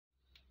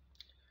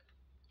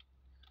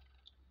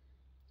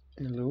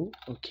Hello.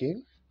 Okay,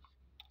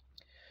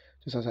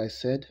 just as I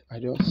said,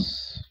 I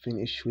just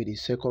finished with the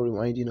second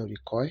rewinding of the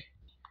coil. As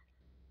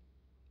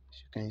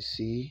you can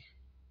see,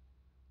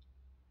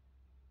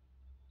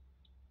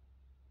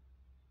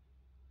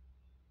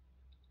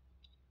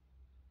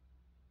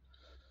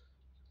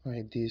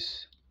 like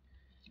this,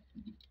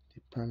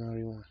 the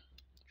primary one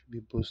should be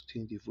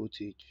boosting the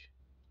voltage.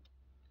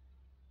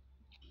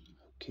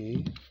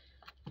 Okay,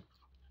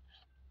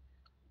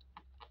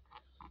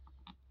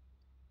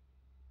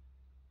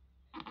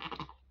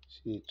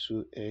 see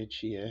 2 edge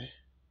here,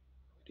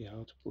 the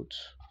output,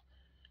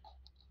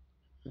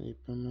 and the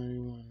primary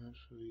one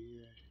also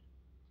here.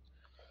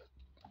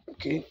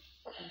 Okay,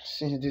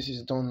 since this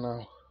is done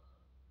now,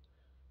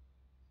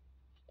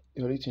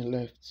 the only thing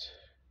left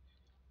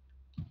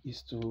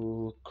is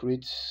to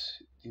create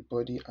the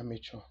body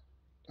armature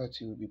that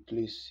will be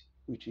placed,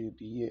 which will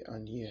be here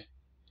and here,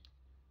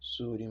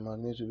 so the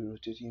magnet will be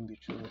rotating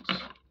between it.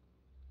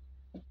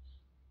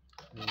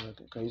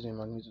 You can use the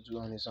magnet to do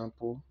an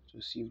example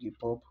to see if the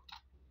bulb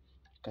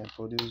can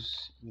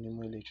produce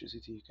minimal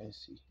electricity. You can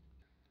see.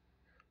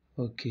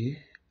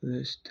 Okay,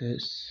 let's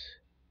test.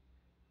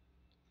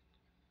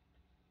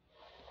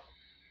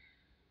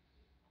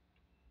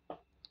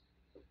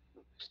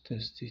 Let's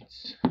test it.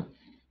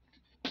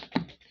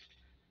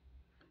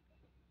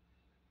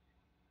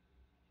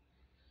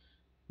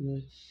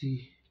 Let's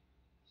see,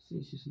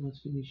 since it's not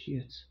finished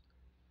yet.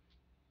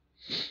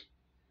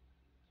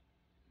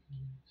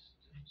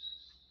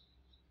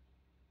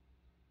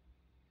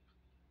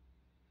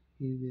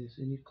 If there's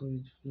any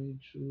current flowing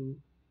through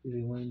the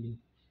rewinding,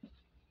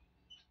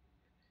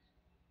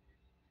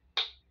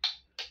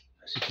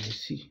 as you can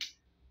see,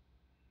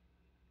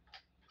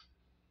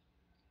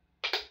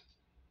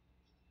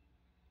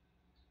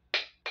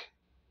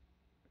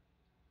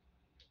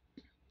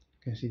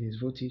 you can see this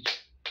voltage.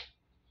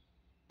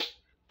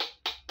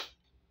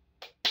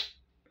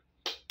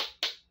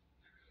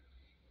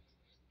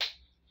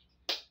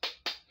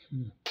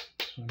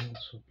 So not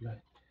supply.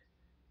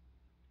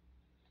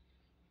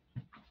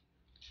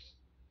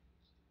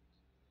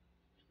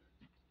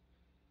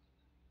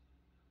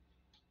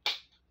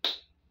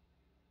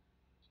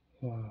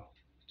 Wow,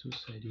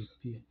 two-sided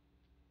pair.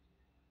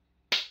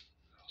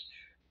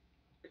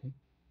 Okay.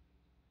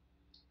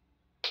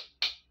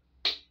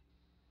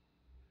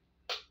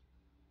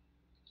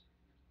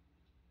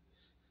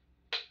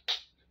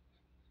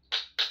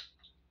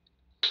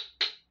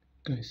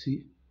 You can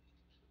see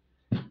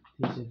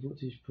there's a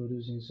voltage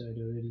produced inside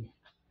already,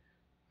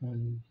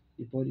 and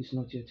the body is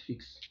not yet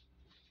fixed.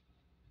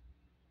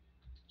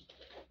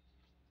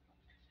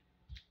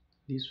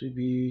 This will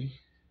be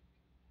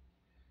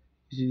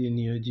the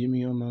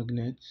neodymium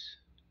magnet.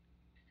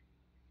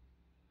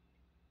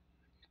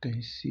 You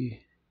can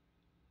see.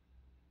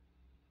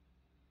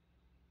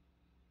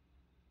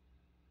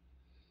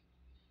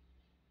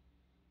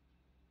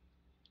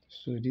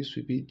 So this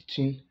will be the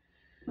thing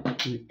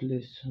we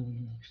place.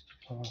 It's too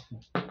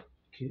powerful.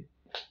 Okay,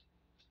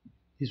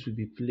 this will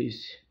be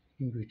placed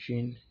in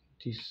between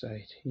this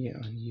side here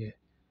and here,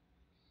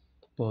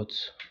 but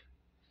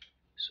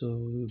so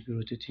we'll be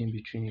rotating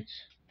between it.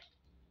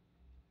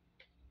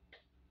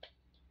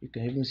 You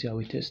can even see how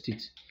we test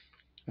it,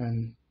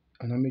 and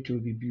an armature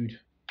will be built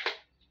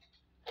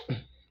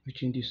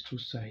between these two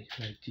sides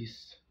like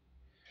this.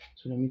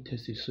 So let me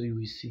test it so you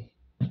will see.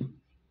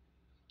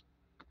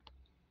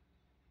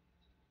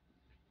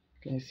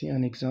 Can you see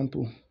an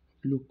example?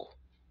 Look,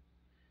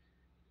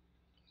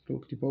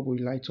 the bulb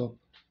will light up.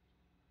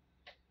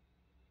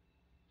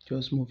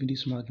 Just moving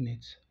this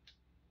magnet.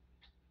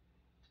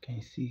 Can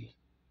you see?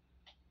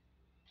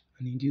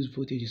 And induced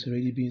voltage is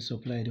already being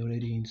supplied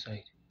already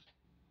inside.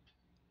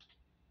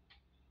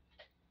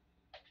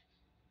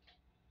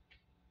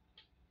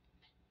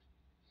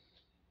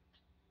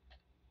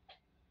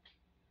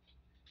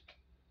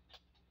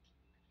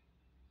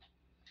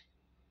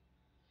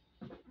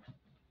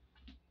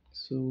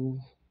 So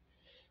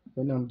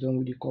when I'm done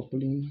with the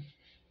coupling,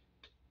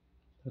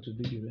 that will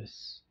be the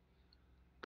rest.